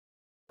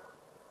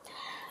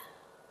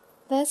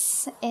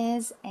This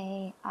is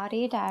a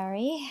audio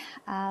diary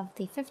of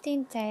the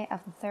 15th day of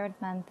the third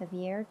month of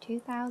year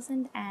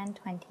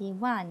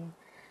 2021.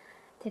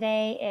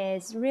 Today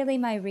is really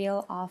my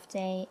real off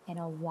day in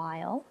a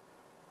while.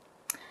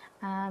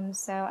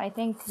 So I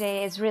think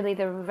today is really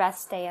the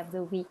rest day of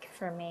the week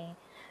for me,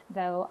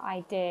 though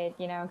I did,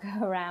 go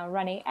around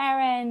running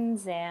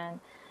errands and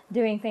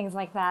doing things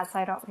like that, so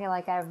I don't feel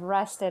like I've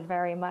rested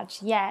very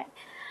much yet.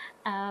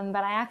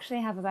 But I actually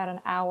have about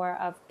an hour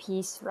of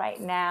peace right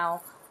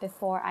now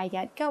before I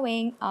get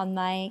going on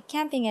my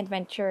camping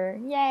adventure.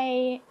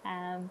 Yay!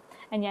 And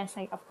yes,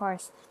 of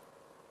course,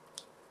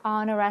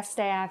 on a rest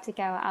day, I have to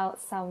go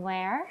out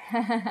somewhere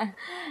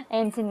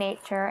into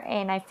nature,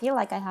 and I feel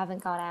like I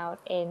haven't gone out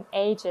in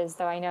ages,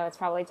 though I know it's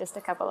probably just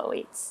a couple of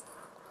weeks.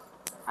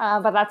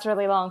 But that's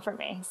really long for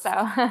me,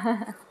 so...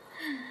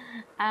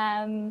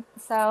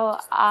 So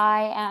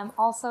I am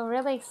also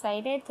really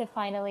excited to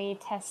finally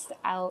test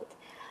out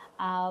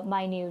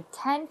my new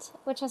tent,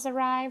 which has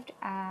arrived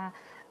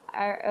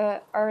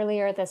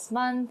earlier this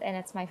month, and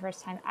it's my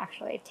first time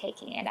actually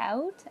taking it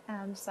out.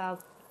 So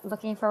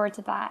looking forward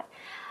to that.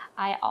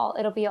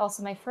 It'll be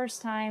also my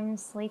first time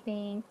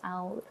sleeping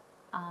out.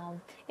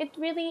 It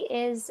really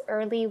is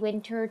early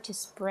winter to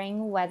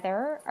spring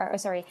weather,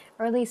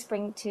 early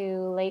spring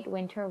to late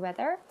winter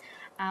weather.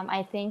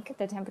 I think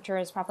the temperature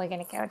is probably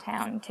going to go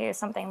down to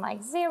something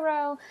like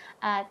 0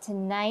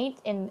 tonight,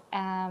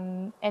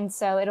 and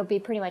so it'll be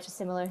pretty much a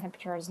similar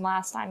temperature as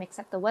last time,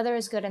 except the weather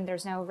is good and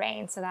there's no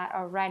rain, so that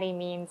already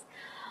means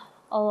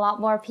a lot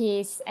more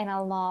peace and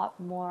a lot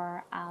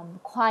more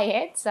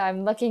quiet. So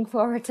I'm looking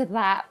forward to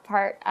that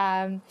part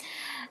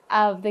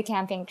of the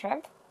camping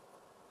trip.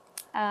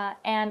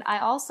 And I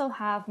also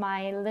have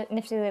my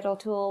nifty little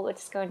tool, which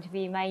is going to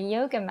be my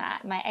yoga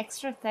mat, my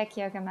extra thick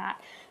yoga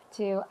mat,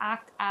 to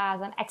act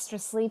as an extra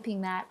sleeping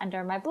mat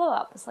under my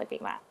blow-up sleeping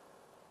mat.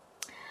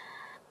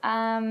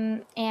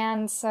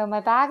 And so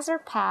my bags are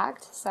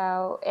packed,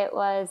 so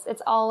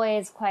it's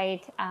always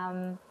quite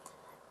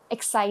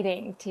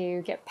exciting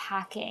to get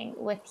packing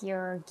with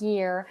your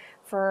gear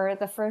for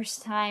the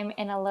first time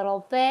in a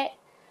little bit.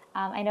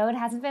 I know it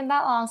hasn't been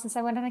that long since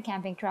I went on a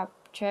camping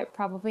trip,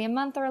 probably a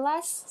month or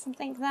less,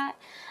 something like that.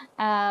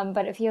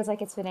 But it feels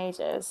like it's been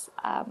ages,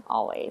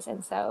 always.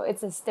 And so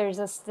there's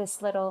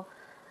this little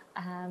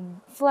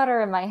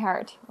flutter in my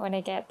heart when I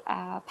get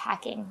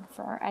packing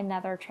for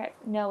another trip,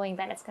 knowing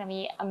that it's going to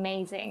be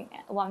amazing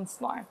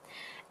once more.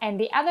 And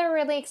the other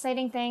really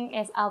exciting thing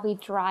is I'll be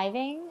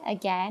driving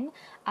again.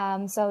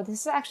 So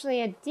this is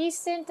actually a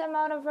decent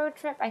amount of road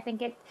trip. I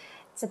think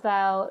it's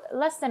about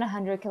less than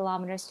 100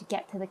 kilometers to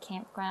get to the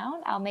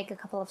campground. I'll make a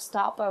couple of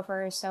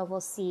stopovers, so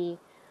we'll see,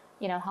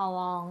 how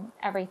long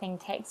everything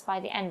takes by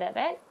the end of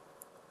it.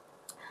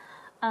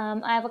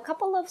 I have a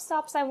couple of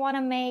stops I want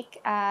to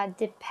make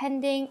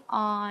depending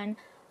on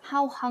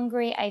how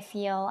hungry I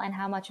feel and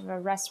how much of a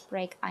rest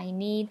break I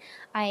need.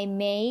 I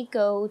may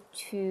go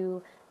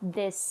to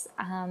this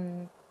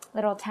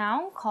little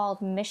town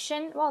called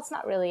Mission. Well, it's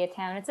not really a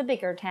town, it's a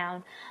bigger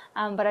town,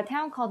 but a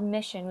town called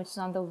Mission, which is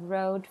on the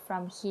road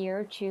from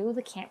here to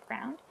the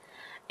campground.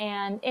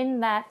 And in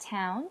that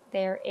town,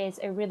 there is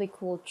a really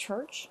cool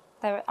church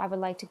that I would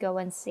like to go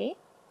and see.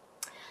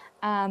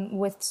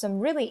 With some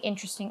really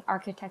interesting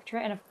architecture,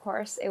 and of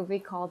course it would be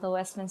called the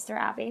Westminster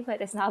Abbey, but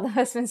it's not the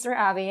Westminster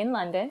Abbey in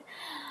London.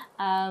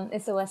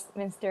 It's the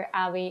Westminster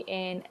Abbey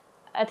in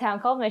a town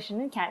called Mission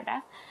in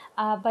Canada,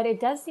 but it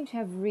does seem to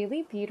have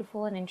really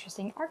beautiful and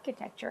interesting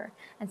architecture,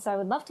 and so I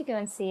would love to go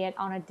and see it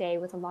on a day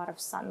with a lot of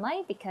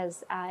sunlight,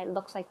 because it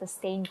looks like the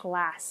stained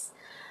glass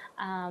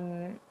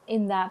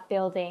in that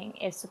building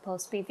is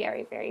supposed to be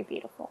very, very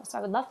beautiful. So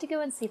I would love to go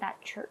and see that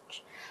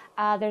church.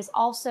 There's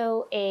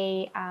also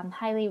a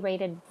highly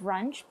rated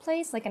brunch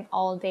place, like an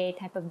all-day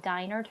type of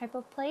diner type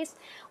of place,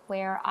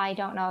 where I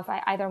don't know if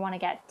I either want to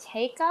get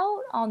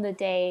takeout on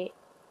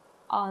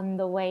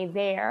the way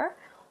there,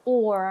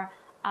 or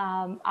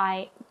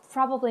I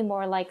probably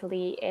more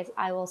likely is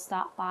I will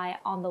stop by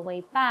on the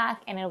way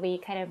back, and it'll be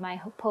kind of my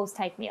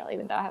post-hike meal,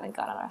 even though I haven't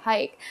gone on a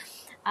hike.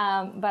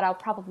 But I'll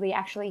probably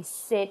actually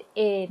sit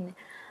in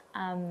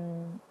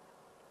on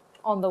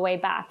the way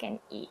back and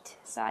eat.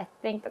 So I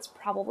think that's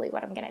probably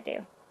what I'm going to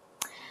do.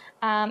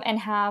 And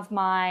have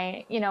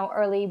my,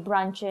 early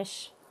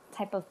brunchish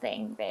type of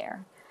thing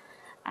there.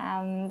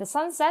 The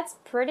sun sets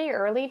pretty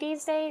early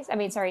these days.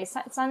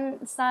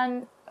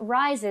 Sun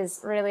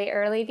rises really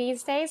early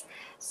these days.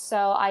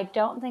 So I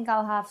don't think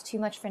I'll have too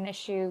much of an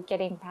issue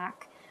getting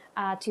back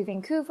to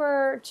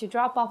Vancouver to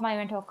drop off my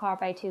rental car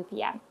by 2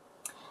 p.m.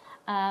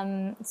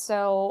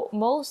 So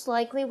most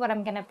likely what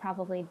I'm going to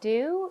probably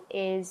do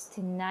is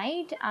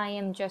tonight I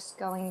am just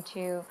going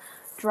to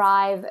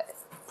drive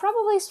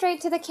probably straight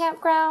to the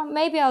campground.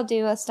 Maybe I'll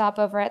do a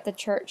stopover at the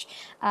church,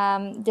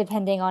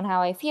 depending on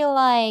how I feel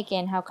like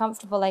and how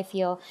comfortable I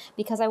feel,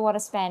 because I want to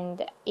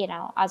spend,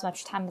 as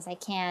much time as I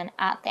can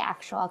at the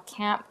actual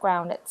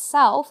campground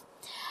itself.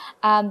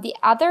 The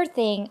other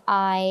thing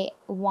I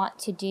want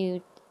to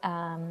do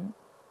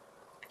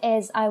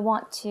is I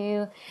want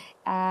to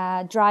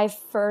drive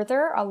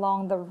further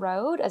along the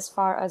road as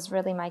far as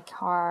really my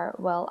car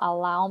will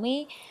allow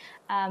me,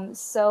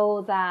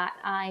 so that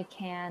I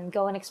can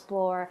go and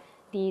explore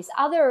these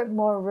other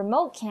more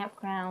remote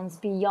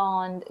campgrounds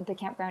beyond the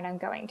campground I'm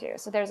going to.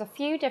 So there's a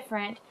few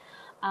different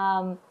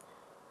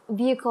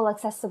vehicle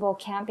accessible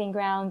camping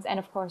grounds, and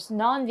of course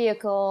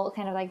non-vehicle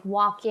kind of like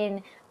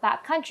walk-in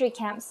backcountry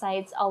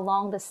campsites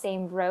along the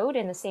same road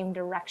in the same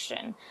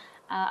direction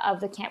of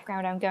the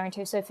campground I'm going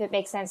to. So if it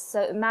makes sense,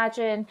 so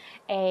imagine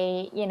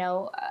a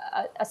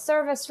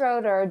service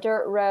road or a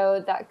dirt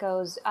road that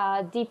goes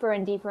deeper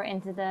and deeper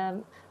into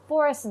the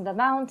forest and the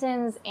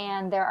mountains,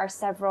 and there are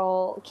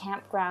several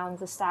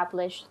campgrounds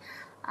established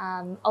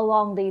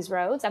along these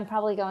roads. I'm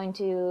probably going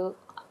to,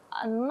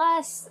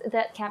 unless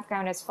that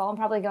campground is full, I'm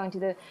probably going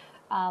to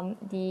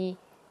the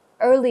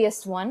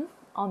earliest one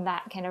on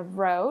that kind of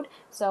road.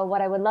 So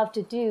what I would love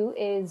to do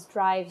is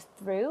drive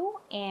through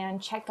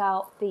and check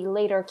out the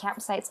later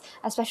campsites,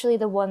 especially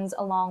the ones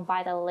along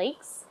by the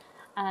lakes.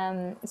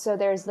 So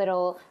there's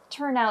little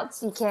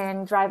turnouts. You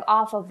can drive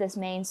off of this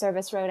main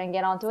service road and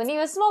get onto an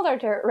even smaller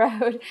dirt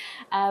road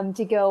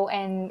to go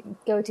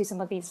to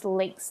some of these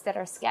lakes that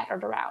are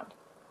scattered around.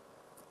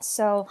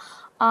 So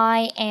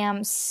I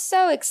am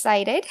so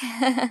excited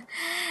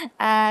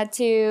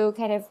to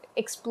kind of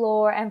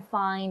explore and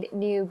find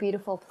new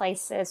beautiful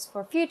places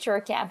for future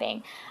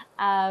camping.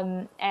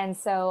 And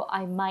so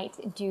I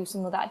might do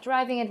some of that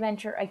driving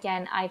adventure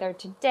again, either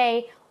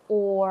today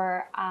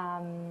or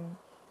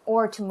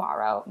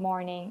tomorrow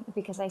morning,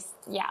 because I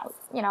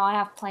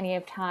have plenty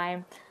of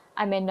time.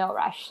 I'm in no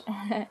rush.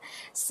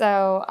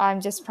 So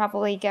I'm just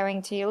probably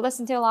going to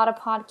listen to a lot of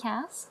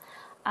podcasts.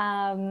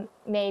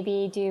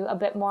 Maybe do a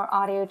bit more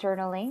audio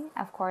journaling,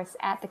 of course,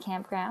 at the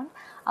campground.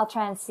 I'll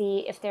try and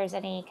see if there's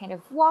any kind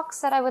of walks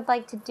that I would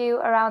like to do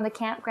around the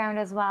campground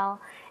as well.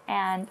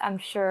 And I'm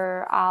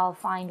sure I'll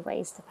find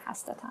ways to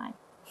pass the time.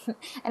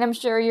 And I'm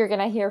sure you're going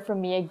to hear from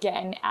me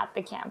again at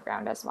the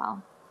campground as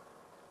well.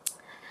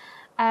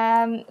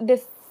 I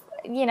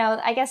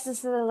guess this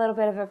is a little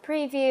bit of a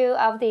preview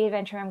of the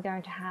adventure I'm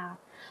going to have.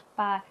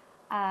 But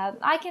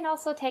I can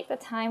also take the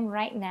time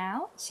right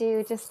now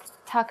to just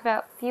talk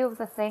about a few of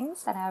the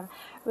things that have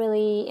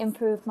really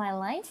improved my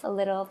life, a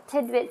little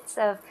tidbits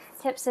of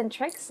tips and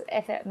tricks,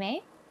 if it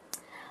may.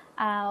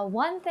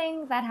 One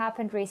thing that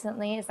happened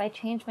recently is I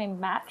changed my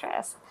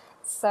mattress.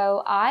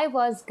 So I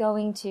was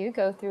going to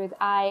go through,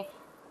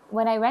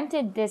 when I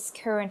rented this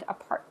current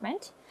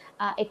apartment,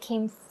 it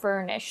came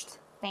furnished,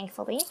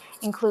 thankfully,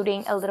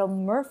 including a little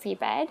Murphy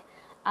bed.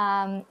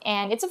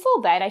 And it's a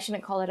full bed. I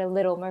shouldn't call it a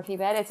little Murphy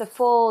bed. It's a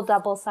full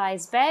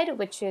double-sized bed,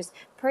 which is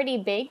pretty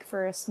big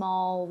for a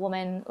small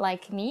woman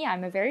like me.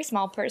 I'm a very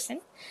small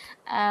person.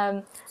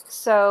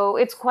 So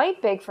it's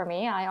quite big for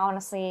me.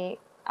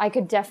 I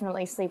could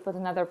definitely sleep with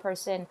another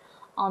person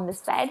on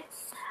this bed.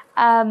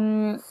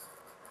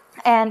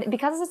 And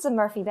because it's a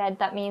Murphy bed,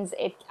 that means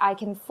I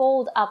can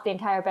fold up the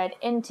entire bed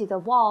into the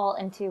wall,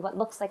 into what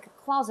looks like a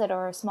closet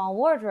or a small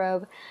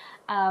wardrobe,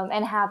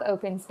 and have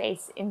open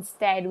space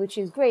instead, which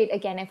is great,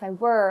 again, if I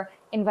were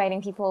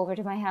inviting people over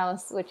to my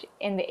house, which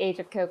in the age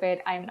of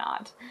COVID, I'm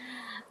not.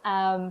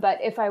 But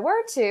if I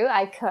were to,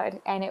 I could,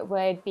 and it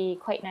would be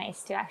quite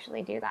nice to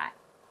actually do that.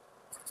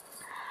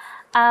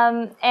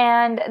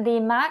 And the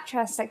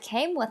mattress that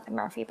came with the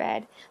Murphy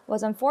bed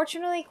was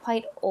unfortunately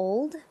quite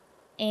old,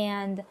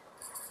 and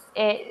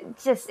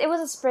it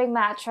was a spring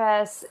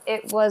mattress.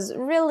 It was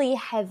really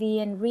heavy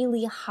and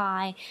really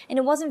high, and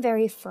it wasn't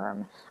very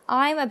firm.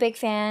 I'm a big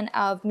fan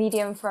of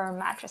medium firm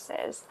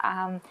mattresses.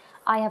 I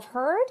have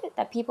heard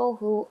that people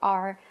who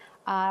are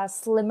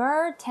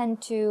slimmer tend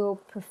to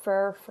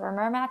prefer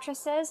firmer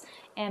mattresses,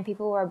 and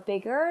people who are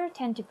bigger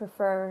tend to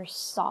prefer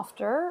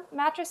softer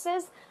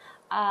mattresses.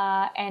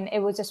 And it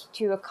was just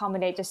to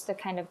accommodate just the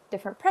kind of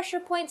different pressure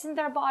points in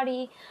their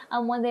body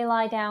when they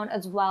lie down,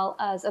 as well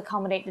as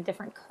accommodate the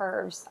different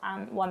curves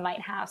one might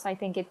have. So I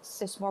think it's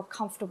just more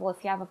comfortable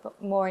if you have a bit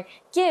more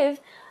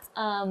give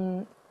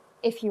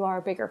if you are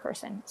a bigger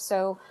person.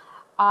 So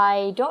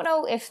I don't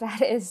know if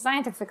that is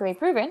scientifically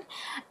proven,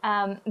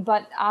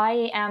 but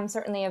I am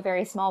certainly a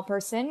very small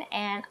person,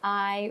 and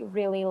I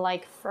really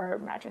like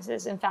firm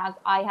mattresses. In fact,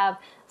 I have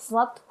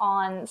slept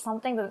on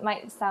something that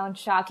might sound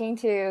shocking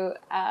to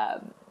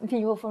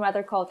people from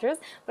other cultures,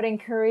 but in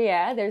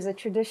Korea, there's a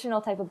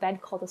traditional type of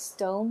bed called a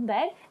stone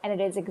bed, and it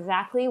is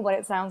exactly what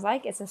it sounds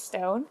like. It's a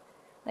stone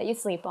that you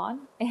sleep on.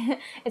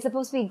 It's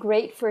supposed to be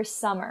great for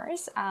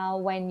summers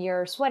when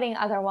you're sweating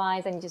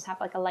otherwise, and you just have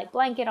like a light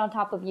blanket on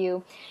top of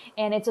you.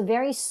 And it's a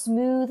very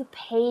smooth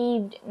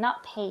but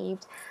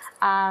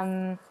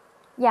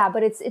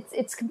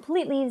it's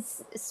completely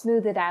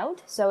smoothed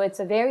out. So it's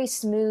a very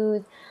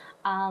smooth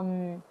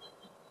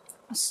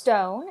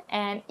stone,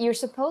 and you're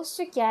supposed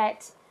to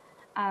get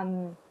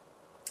I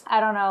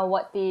don't know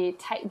what the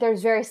type.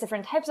 There's various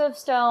different types of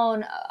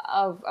stone,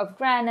 of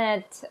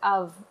granite,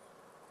 of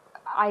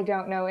I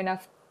don't know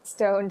enough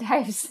stone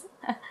types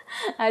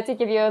to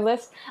give you a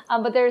list.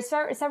 But there's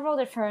several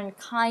different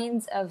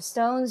kinds of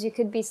stones you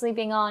could be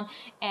sleeping on.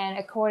 And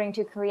according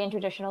to Korean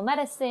traditional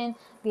medicine,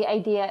 the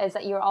idea is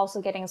that you're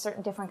also getting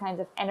certain different kinds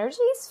of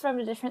energies from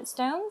the different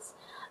stones.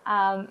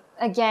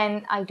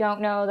 Again, I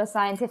don't know the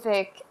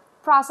scientific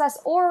process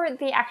or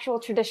the actual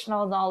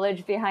traditional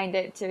knowledge behind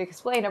it to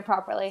explain it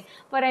properly.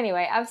 But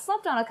anyway, I've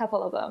slept on a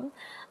couple of them.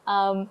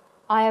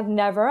 I have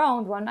never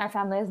owned one. Our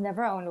family has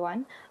never owned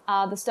one.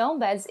 The stone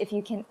beds,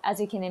 as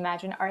you can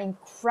imagine, are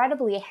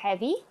incredibly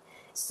heavy.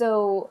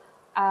 So,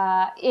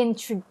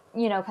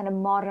 kind of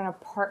modern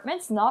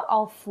apartments, not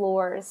all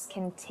floors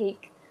can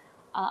take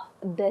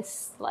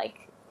this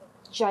like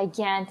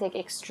gigantic,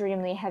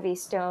 extremely heavy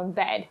stone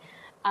bed.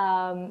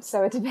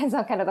 So it depends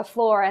on kind of the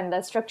floor and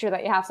the structure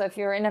that you have. So if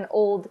you're in an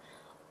old,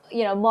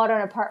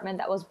 modern apartment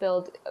that was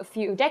built a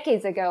few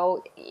decades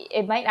ago,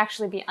 it might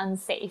actually be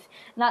unsafe.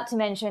 Not to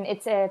mention,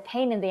 it's a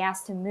pain in the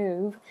ass to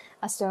move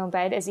a stone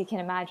bed, as you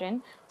can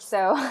imagine.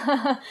 So,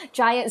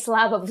 giant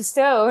slab of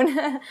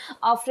stone.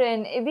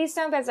 These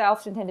stone beds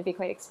often tend to be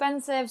quite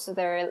expensive, so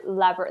they're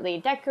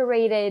elaborately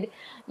decorated.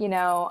 These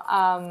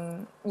are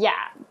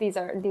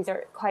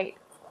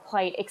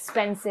quite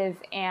expensive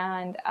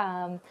and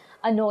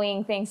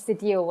annoying things to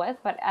deal with,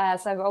 but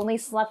as I've only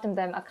slept in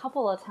them a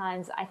couple of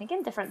times, I think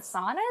in different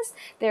saunas,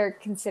 they're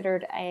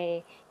considered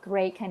a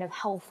great kind of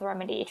health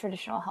remedy,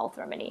 traditional health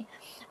remedy.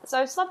 So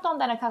I've slept on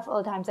them a couple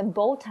of times, and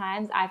both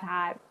times I've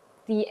had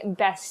the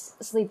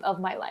best sleep of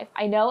my life.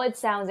 I know it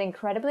sounds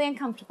incredibly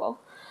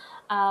uncomfortable,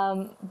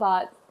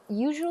 but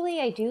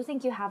usually I do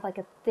think you have like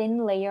a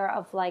thin layer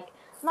of like,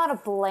 not a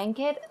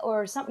blanket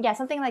or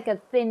something like a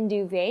thin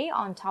duvet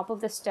on top of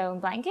the stone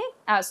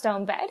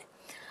bed.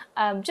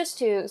 Just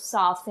to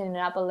soften it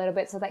up a little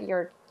bit so that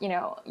your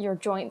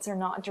joints are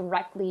not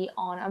directly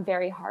on a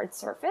very hard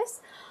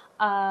surface.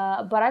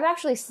 But I've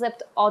actually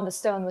slept on the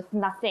stone with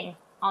nothing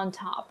on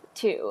top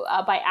too,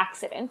 by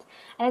accident.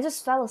 And I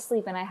just fell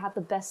asleep and I had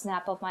the best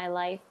nap of my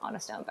life on a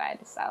stone bed.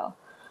 So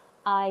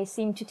I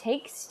seem to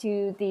take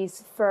to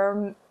these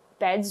firm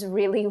beds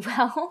really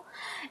well.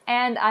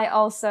 And I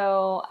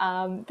also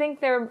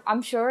think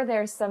I'm sure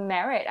there's some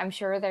merit. I'm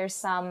sure there's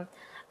some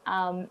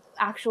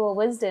actual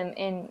wisdom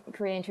in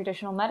Korean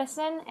traditional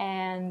medicine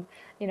and,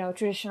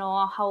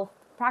 traditional health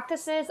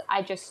practices.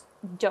 I just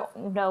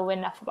don't know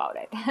enough about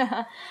it.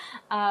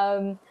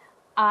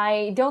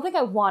 I don't think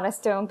I want a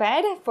stone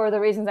bed for the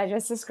reasons I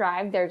just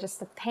described. They're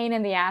just a pain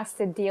in the ass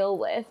to deal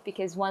with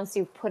because once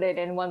you put it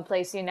in one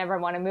place, you never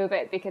want to move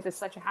it because it's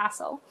such a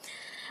hassle.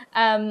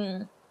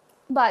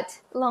 But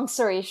long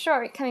story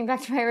short, coming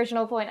back to my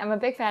original point, I'm a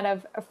big fan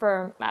of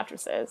firm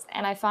mattresses,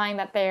 and I find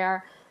that they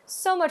are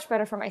so much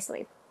better for my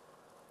sleep.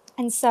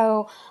 And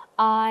so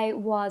I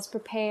was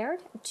prepared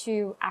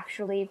to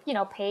actually,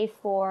 pay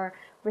for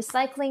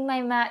recycling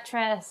my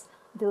mattress,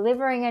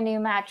 delivering a new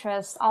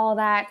mattress, all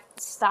that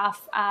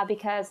stuff,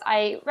 because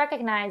I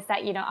recognize that,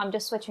 I'm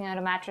just switching out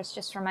a mattress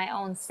just for my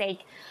own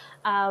sake.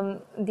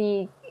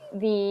 The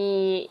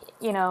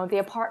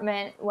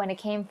apartment, when it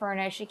came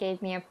furnished, it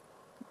gave me a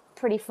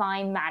pretty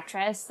fine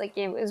mattress. Like,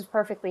 it was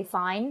perfectly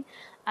fine.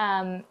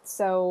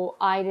 So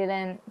I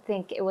didn't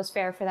think it was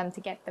fair for them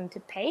to get them to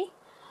pay.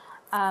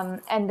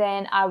 And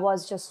then I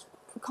was just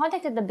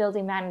contacted the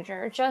building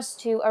manager just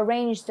to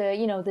arrange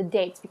the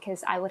dates,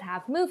 because I would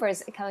have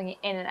movers coming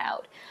in and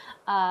out,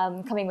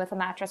 coming with a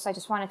mattress. So I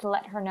just wanted to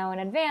let her know in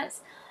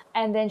advance.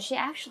 And then she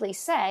actually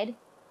said,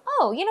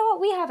 "Oh, you know what?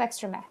 We have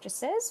extra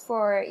mattresses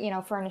for,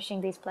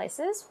 furnishing these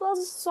places. We'll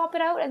just swap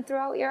it out and throw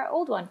out your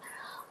old one,"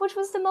 which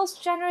was the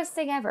most generous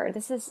thing ever.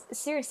 This is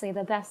seriously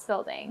the best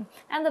building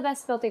and the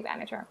best building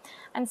manager.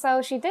 And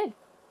so she did.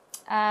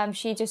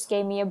 She just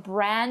gave me a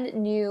brand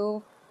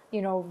new,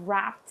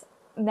 wrapped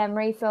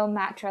memory foam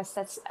mattress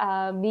that's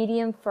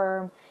medium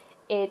firm.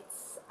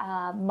 It's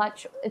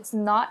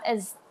not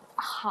as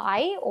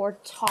high or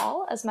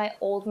tall as my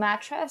old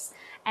mattress,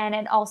 and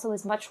it also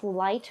is much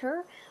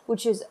lighter,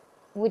 which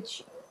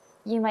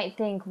you might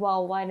think,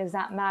 well, why does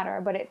that matter?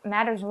 But it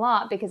matters a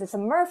lot because it's a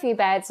Murphy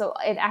bed, so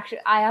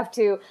I have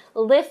to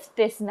lift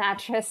this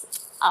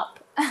mattress up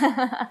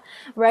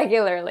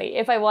regularly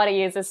if I want to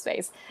use this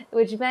space,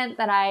 which meant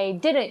that I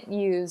didn't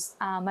use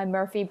my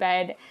Murphy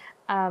bed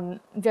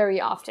very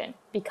often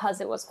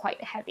because it was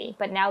quite heavy.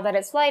 But now that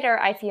it's lighter,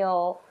 I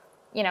feel,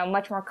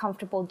 much more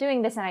comfortable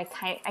doing this, and I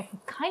can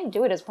kind of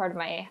do it as part of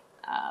my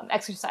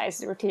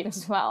exercise routine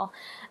as well.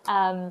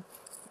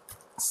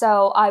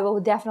 So I will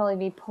definitely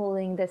be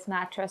pulling this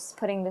mattress,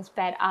 putting this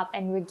bed up,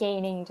 and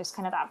regaining just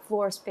kind of that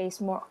floor space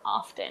more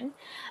often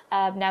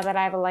now that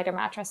I have a lighter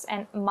mattress.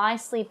 And my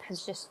sleep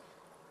has just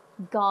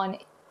gone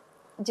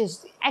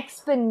just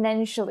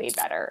exponentially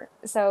better.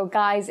 So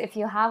guys, if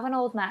you have an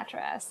old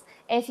mattress,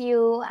 if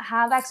you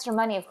have extra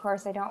money, of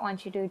course, I don't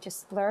want you to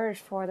just splurge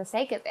for the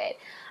sake of it.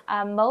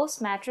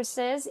 Most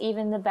mattresses,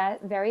 even the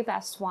very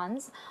best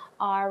ones,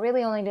 are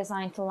really only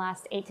designed to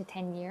last 8 to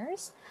 10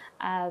 years.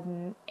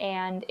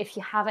 And if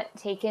you haven't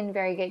taken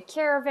very good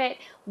care of it,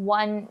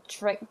 one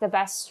trick, the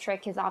best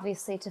trick is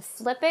obviously to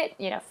flip it,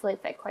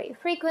 flip it quite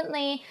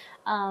frequently,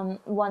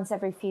 once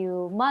every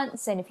few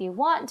months, and if you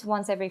want,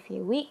 once every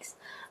few weeks,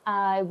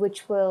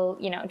 which will,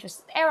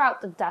 just air out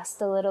the dust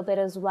a little bit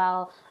as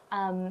well.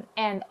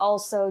 And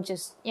also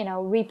just,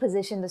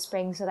 reposition the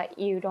spring so that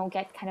you don't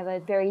get kind of a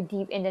very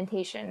deep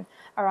indentation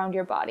around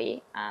your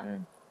body.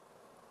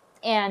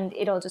 And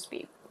it'll just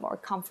be more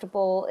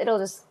comfortable. It'll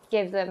just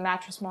give the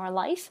mattress more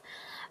life.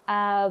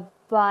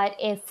 But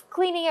if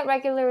cleaning it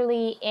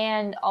regularly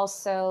and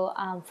also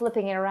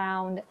flipping it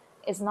around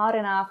is not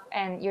enough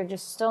and you're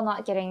just still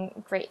not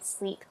getting great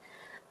sleep,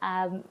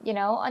 a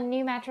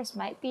new mattress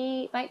might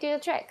do the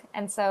trick.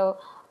 And so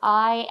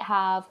I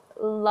have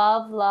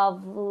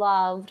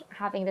loved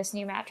having this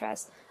new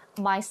mattress.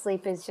 My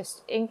sleep is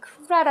just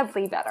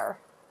incredibly better.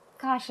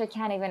 Gosh, I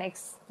can't even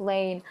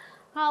explain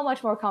how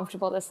much more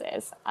comfortable this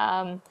is.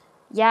 On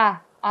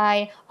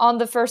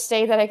the first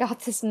day that I got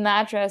this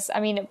mattress,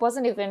 it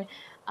wasn't even,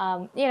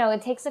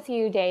 it takes a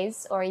few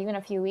days or even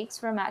a few weeks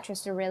for a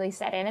mattress to really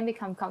set in and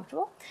become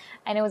comfortable.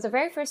 And it was the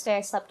very first day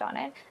I slept on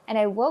it, and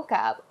I woke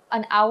up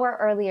an hour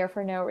earlier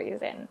for no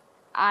reason.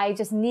 I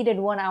just needed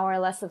 1 hour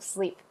less of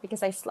sleep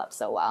because I slept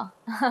so well.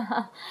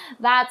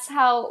 That's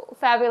how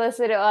fabulous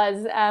it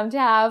was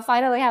to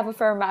finally have a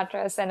firm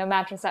mattress and a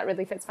mattress that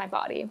really fits my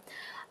body.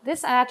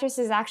 This mattress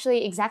is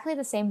actually exactly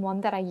the same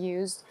one that I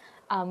used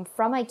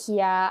from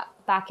IKEA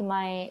back in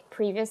my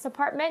previous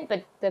apartment,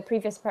 but the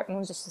previous apartment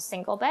was just a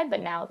single bed.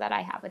 But now that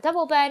I have a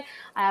double bed,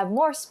 I have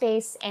more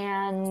space,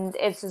 and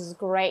it's just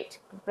great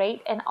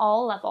in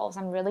all levels.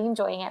 I'm really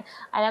enjoying it,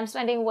 and I'm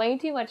spending way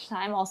too much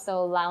time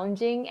also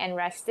lounging and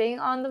resting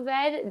on the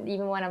bed,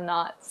 even when I'm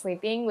not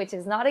sleeping, which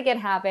is not a good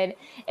habit.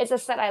 It's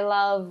just that I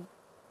love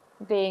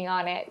being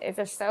on it. It's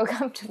just so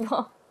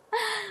comfortable.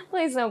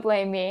 Please don't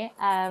blame me.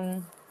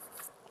 I'm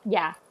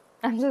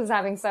just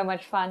having so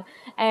much fun,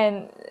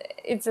 and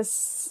it's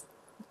just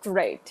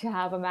great to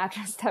have a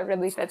mattress that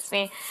really fits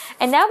me.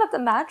 And now that the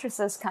mattress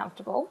is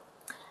comfortable,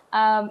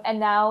 and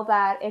now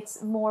that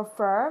it's more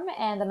firm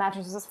and the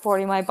mattress is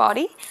supporting my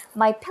body,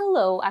 my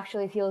pillow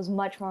actually feels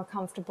much more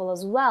comfortable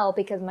as well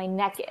because my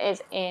neck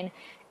is in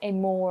a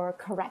more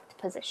correct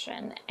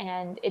position,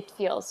 and it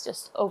feels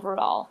just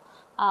overall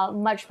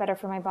much better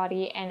for my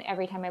body, and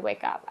every time I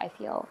wake up, I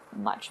feel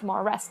much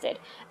more rested.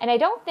 And I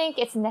don't think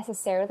it's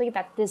necessarily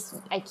that this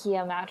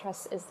IKEA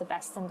mattress is the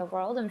best in the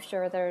world. I'm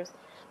sure there's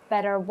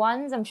better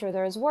ones, I'm sure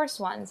there's worse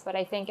ones, but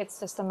I think it's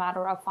just a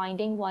matter of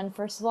finding one,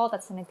 first of all,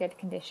 that's in a good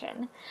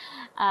condition,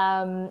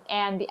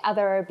 and the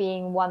other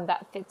being one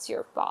that fits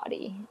your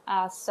body.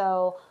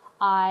 So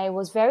I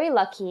was very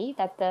lucky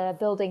that the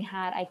building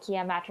had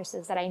IKEA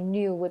mattresses that I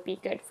knew would be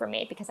good for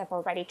me because I've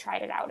already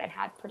tried it out and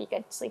had pretty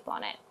good sleep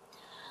on it.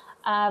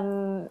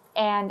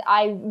 And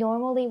I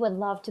normally would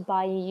love to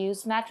buy a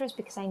used mattress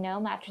because I know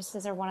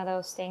mattresses are one of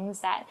those things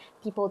that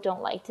people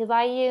don't like to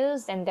buy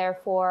used, and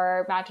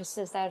therefore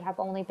mattresses that have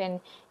only been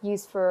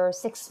used for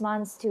 6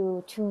 months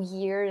to 2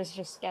 years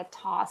just get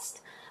tossed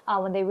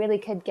when they really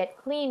could get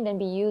cleaned and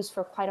be used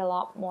for quite a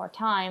lot more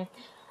time.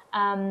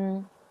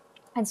 And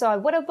so I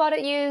would have bought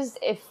it used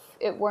if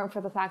it weren't for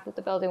the fact that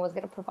the building was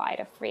going to provide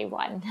a free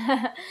one.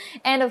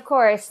 And of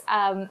course,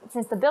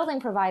 since the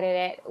building provided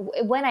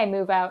it, when I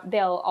move out,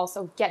 they'll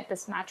also get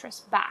this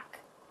mattress back,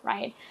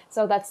 right?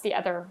 So that's the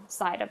other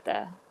side of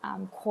the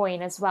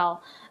coin as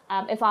well.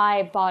 If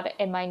I bought it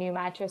in my new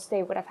mattress,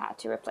 they would have had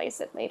to replace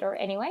it later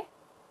anyway.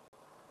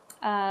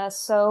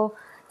 So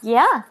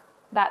yeah,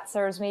 that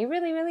serves me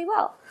really, really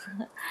well.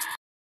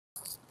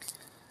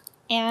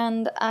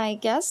 And I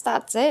guess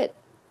that's it.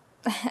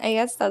 I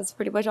guess that's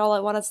pretty much all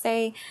I want to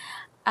say.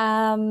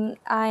 I'm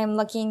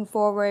looking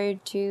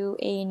forward to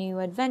a new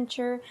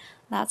adventure.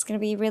 That's going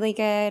to be really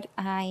good.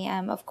 I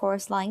am, of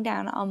course, lying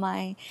down on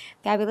my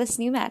fabulous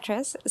new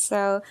mattress.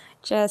 So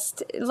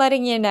just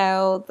letting you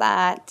know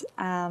that,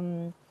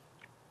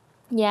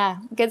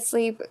 good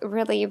sleep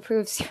really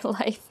improves your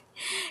life,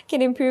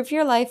 can improve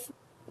your life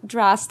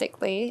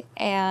drastically.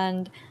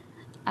 And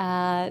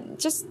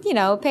just,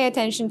 pay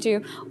attention to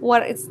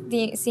what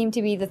seem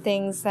to be the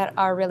things that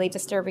are really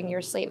disturbing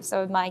your sleep.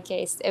 So in my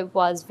case, it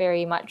was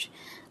very much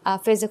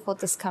physical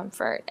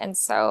discomfort. And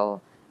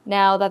so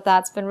now that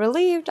that's been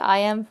relieved, I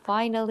am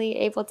finally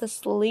able to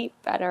sleep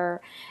better.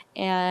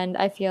 And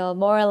I feel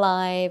more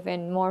alive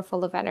and more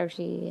full of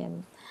energy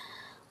and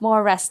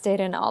more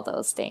rested and all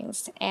those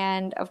things.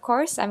 And of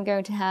course, I'm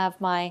going to have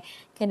my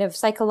kind of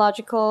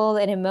psychological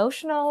and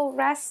emotional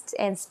rest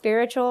and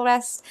spiritual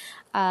rest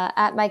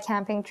at my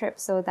camping trip.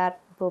 So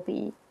that will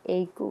be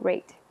a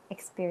great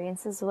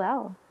experience as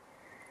well.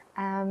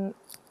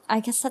 I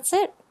guess that's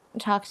it.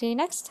 Talk to you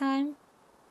next time.